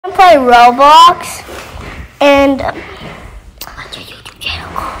I play Roblox, and what's your YouTube channel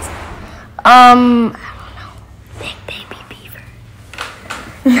called? I don't know. Big Baby Beaver.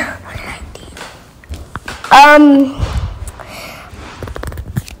 No, what did I do?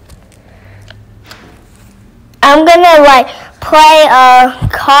 I'm gonna play a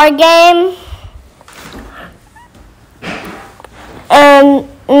card game, and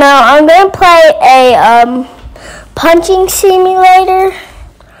now I'm gonna play a punching simulator.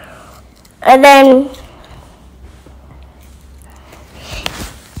 And then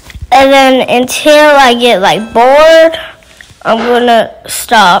until I get bored, I'm gonna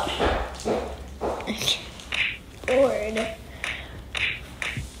stop. Bored.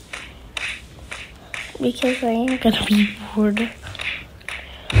 Because I am gonna be bored.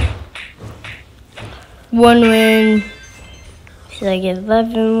 1 win. Should I get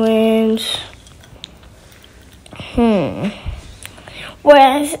 11 wins?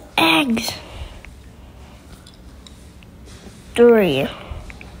 Where's eggs? 3.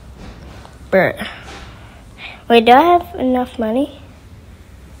 Bruh. Wait, do I have enough money?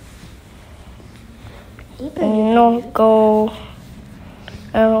 No go.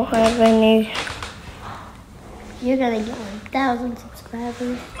 I don't have any. You're gonna get 1,000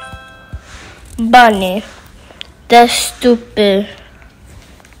 subscribers. Bunny. That's stupid.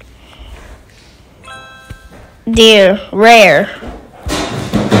 Deer. Rare.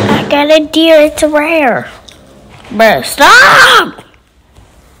 I got a deer. It's rare. Bruh, stop!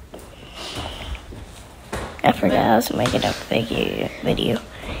 I forgot I was making a video.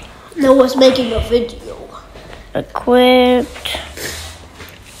 No one's making a video. Equipped.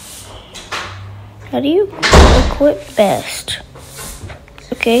 How do you equip best?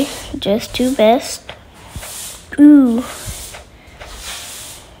 Okay, just 2 best. Ooh.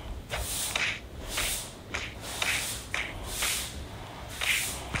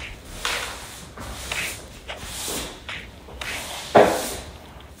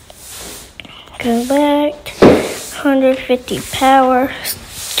 Go back. 150 power.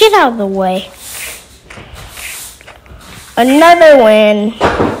 Get out of the way. Another win.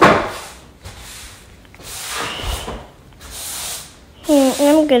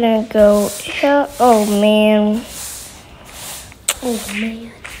 I'm gonna go here. Oh man.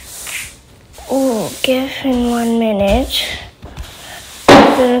 Oh, give me 1 minute.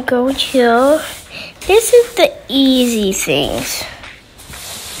 I'm gonna go here. This is the easy things.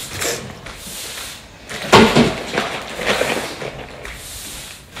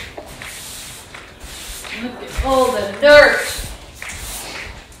 Look at all the dirt.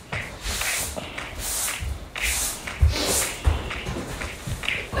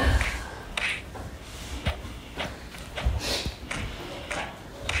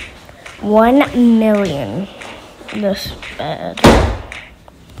 $1 million. This bad.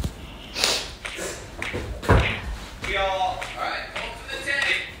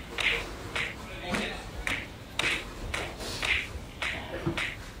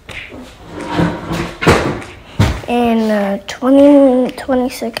 In 20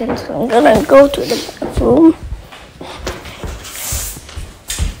 seconds, I'm gonna go to the bathroom.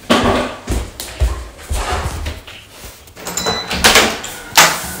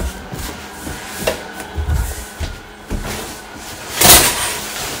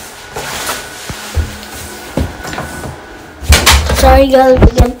 Sorry guys,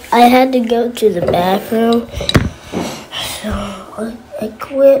 again, I had to go to the bathroom. So I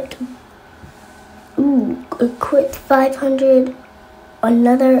equipped 500.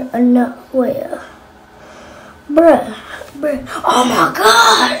 Another where? Bruh. Oh my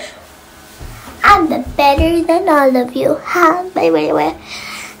gosh! I'm better than all of you. Wait.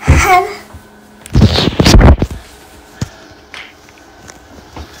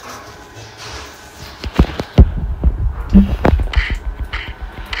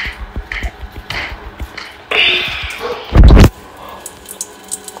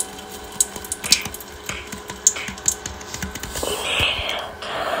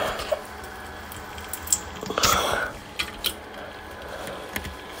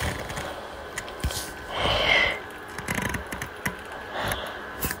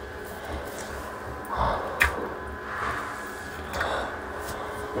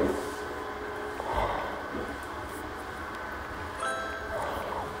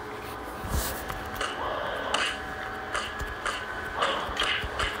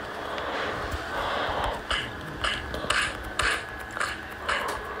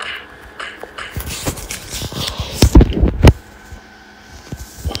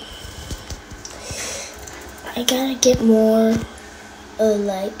 I gotta get more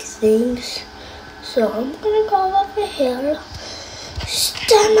things, so I'm gonna go over here.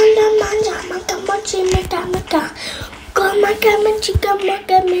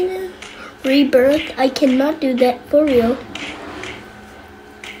 Rebirth. I cannot do that for real.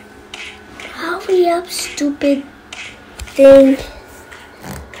 Hurry up, stupid thing.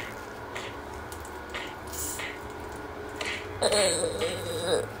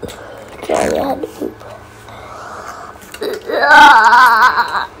 Sorry, I had to poop.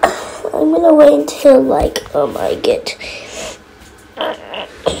 I'm gonna wait until I get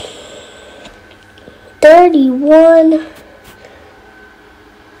 31.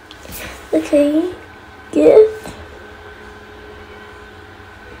 Okay, gift.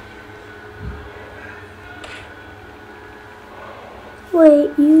 Wait,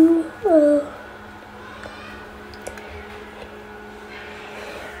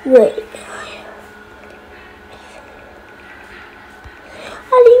 wait.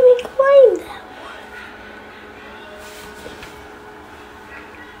 I didn't even claim that one.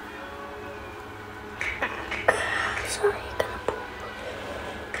 Sorry, I gotta poop.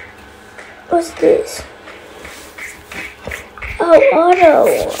 What's this? Oh, auto.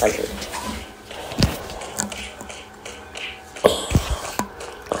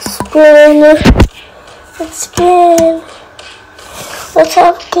 Spin. Let's spin. Let's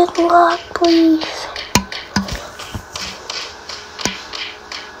have good luck, please.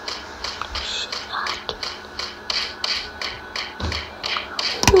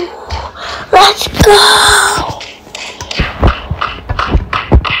 Let's go!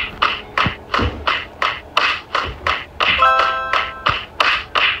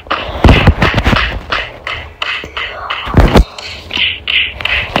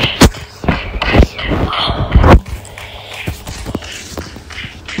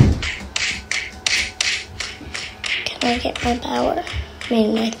 Can I get my power? I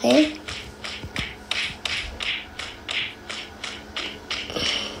mean, my thing.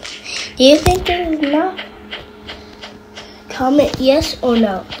 Do you think there is enough? Comment yes or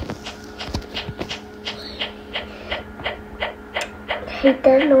no. I hate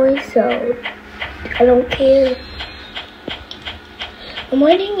that noise, so I don't care. I'm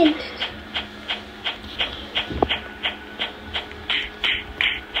waiting in.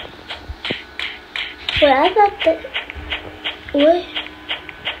 Wait, I thought that. What?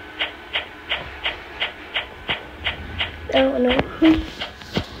 I don't know.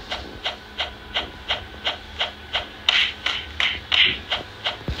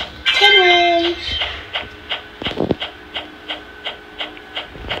 10 wins.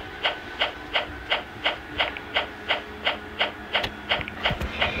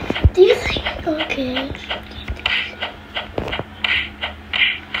 Do you think? Okay.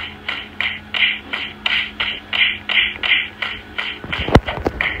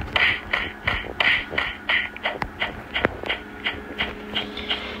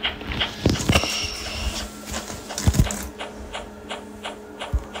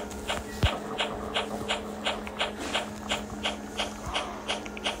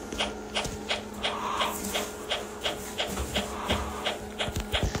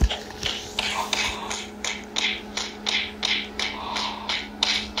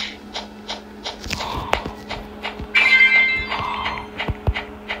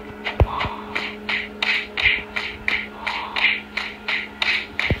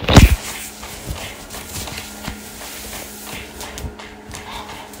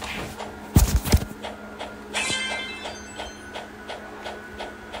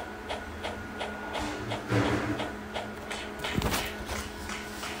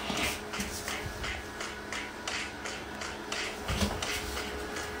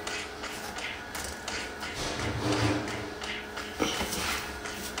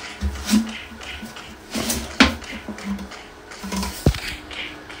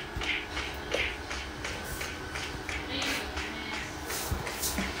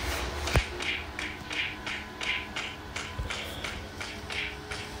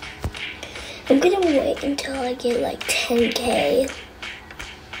 I'm gonna wait until I get like 10K.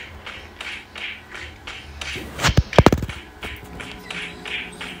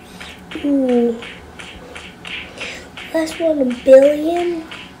 Ooh. Last one, 1 billion.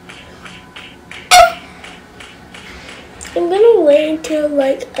 I'm gonna wait until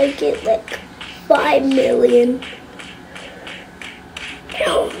like I get like 5 million.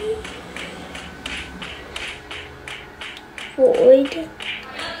 Void.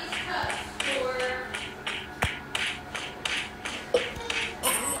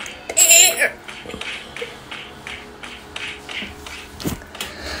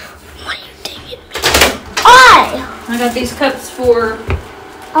 I got these cups for...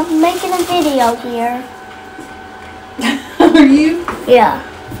 I'm making a video here. Are you? Yeah.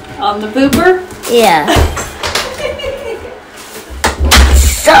 On the booper? Yeah.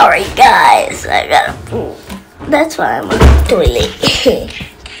 Sorry, guys. I gotta poop. That's why I'm on the toilet.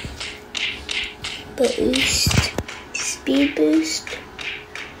 Boost. Speed boost.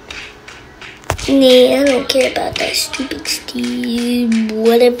 Nah, I don't care about that stupid Steve.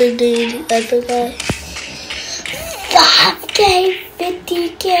 Whatever the other guy. 5K,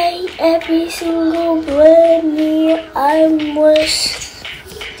 50K, every single brand new I'm worth.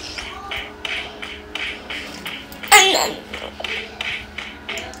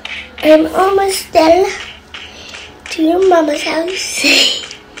 I'm almost there to your mama's house.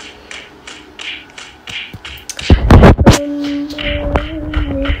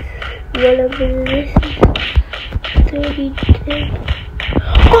 Whatever this is, 32.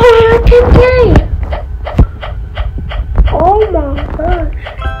 Oh, 10K! Oh my gosh.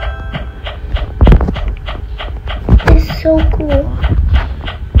 This is so cool.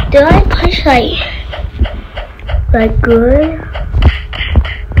 Did I push like good?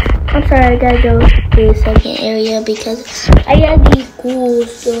 I'm sorry, I gotta go to the second area because I got these cool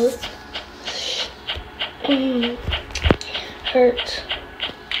stuff. Hurts.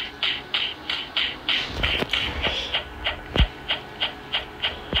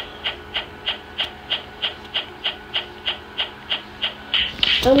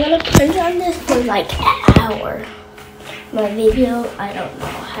 I'm gonna punch on this for like an hour. My video, I don't know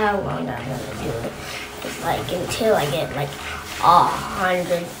how long I'm gonna do it. It's like until I get like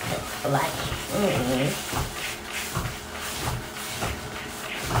 100, like,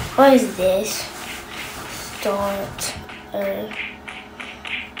 What is this? Start, I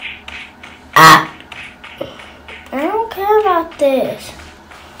don't care about this.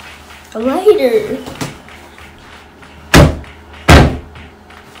 Later.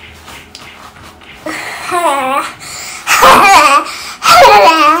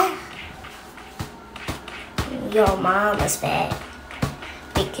 Your mama's fat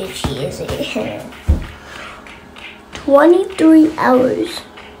because she isn't. 23 hours.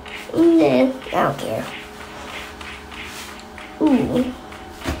 Nah, I don't care. Ooh.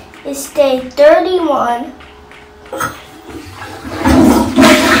 It's day 31.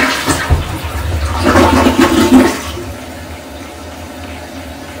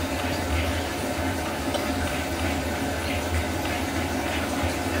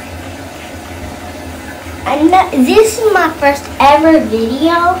 This is my first ever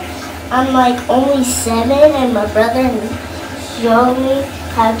video. I'm like only 7, and my brother showed me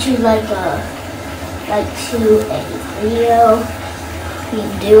how to do a video. You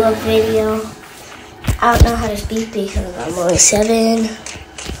do a video. I don't know how to speak because I'm only 7.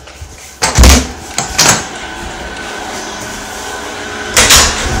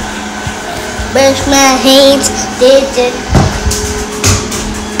 Brush my hands, did it.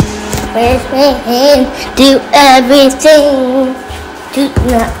 Brush my hands, do everything. Do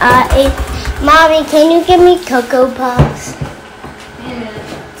not I. Mommy, can you give me Cocoa Pops? Yeah.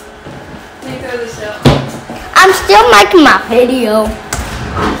 Let me throw this out. I'm still making my video.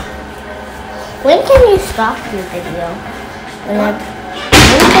 When can you stop your video? When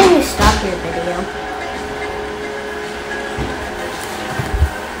can you stop your video?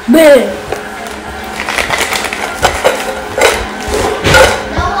 Boom.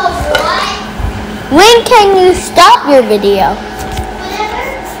 When can you stop your video?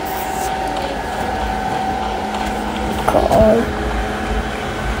 God.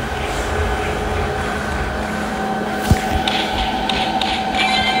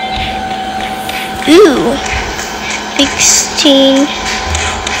 Ooh. 16.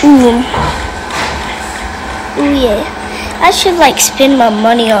 Ooh. Ooh, yeah. I should like spend my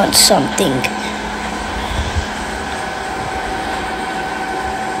money on something.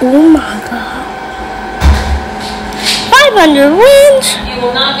 Oh my God. 500 wins. You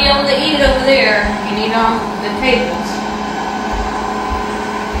will not be able to eat it over there. You need on the tables.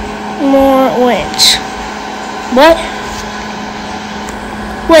 More wins. What?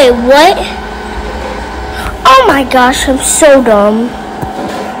 Wait, what? Oh my gosh, I'm so dumb.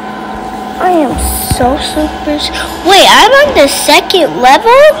 I am so super. Wait, I'm on the 2nd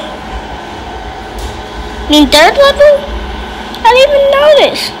level? I mean 3rd level? I didn't even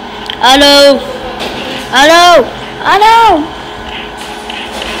notice. Hello. Hello. Hello.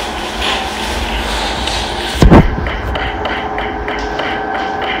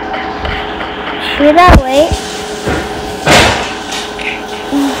 Should I wait?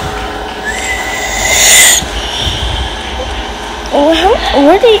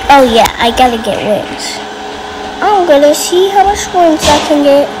 Oh yeah, I gotta get wins. I'm gonna see how much wins I can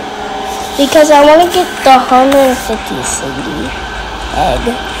get because I want to get the 150 city. head.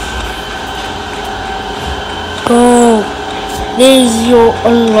 Go. This is your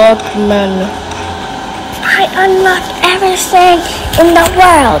unlocked man. I unlocked everything in the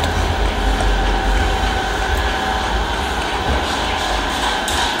world.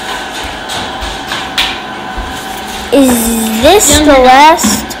 Is this the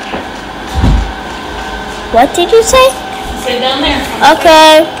last? What did you say? Sit down there.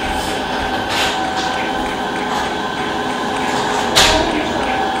 Okay.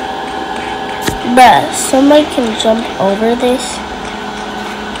 Bruh, somebody can jump over this.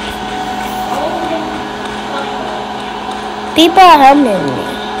 People are helping me.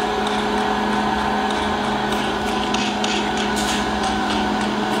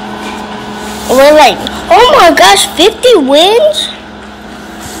 We're like, oh my gosh, 50 wins?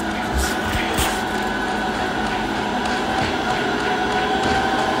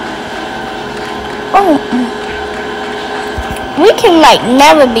 Oh, we can like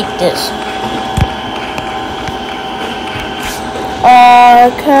never beat this. I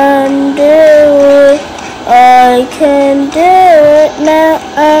can do it. I can do it now.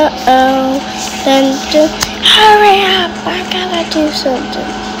 Then hurry up! I gotta do something.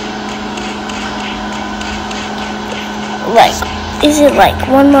 Like, is it like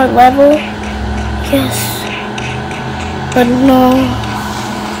one more level? Yes, but no.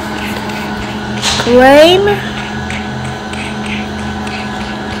 Grain.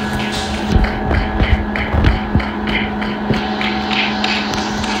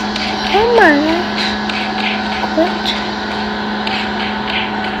 Come on.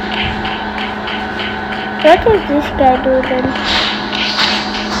 What does this guy do then?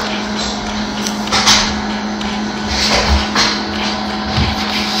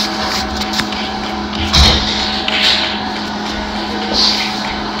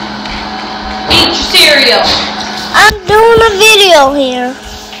 Eat your cereal. I'm doing a video here.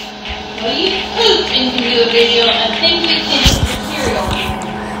 Well, you poop and can do a video. I think you can eat your cereal.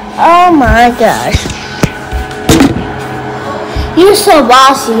 Oh my gosh. You're so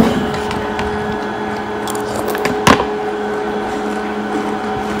bossy.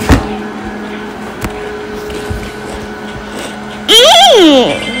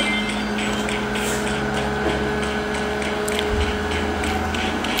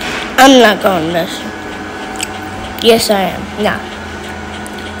 I'm not going this. Yes, I am. Nah.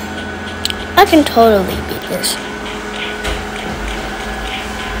 I can totally beat this.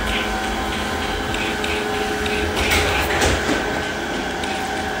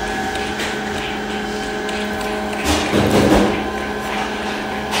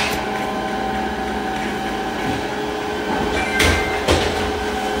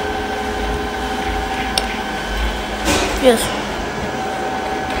 Yes.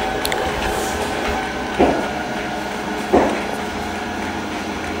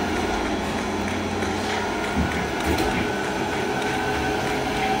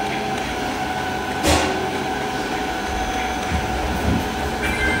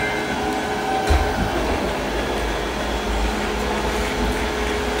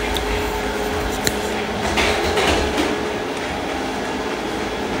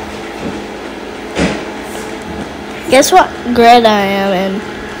 Guess what grade I am in?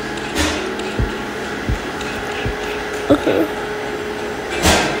 Okay.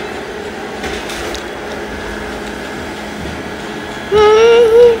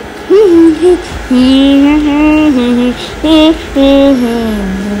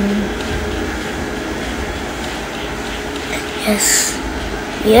 Yes.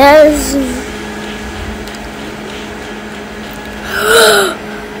 Yes.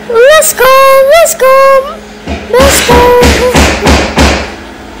 Let's go. Let's go. Let's go.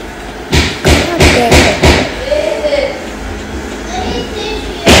 God damn it.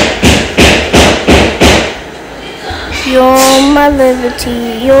 You're my liberty.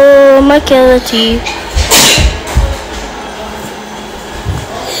 You're my killity.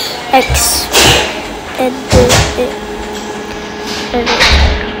 X. Edit.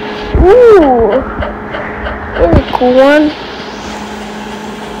 Ooh. Really cool one.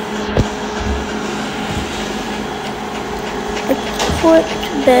 Foot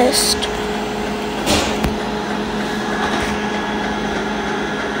best.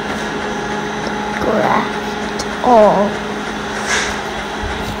 Graft all.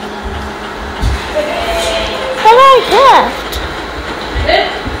 How do I graft?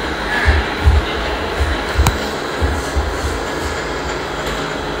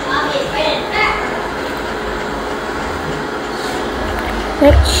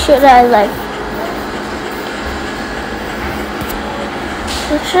 What should I like?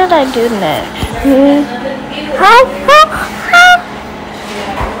 What should I do next? How?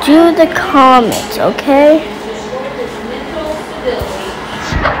 do the comments, okay?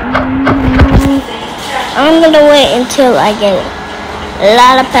 I'm gonna wait until I get a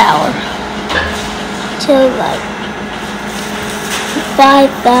lot of power. Till like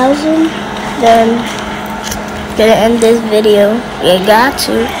 5,000. Then gonna end this video. You got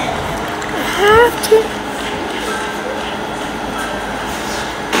to. Have to.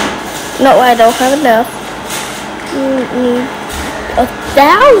 No, I don't have enough. You need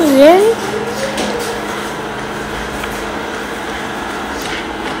 1,000.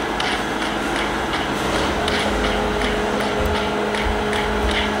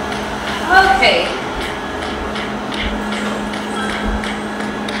 Okay.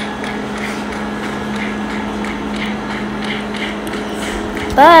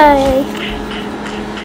 Bye.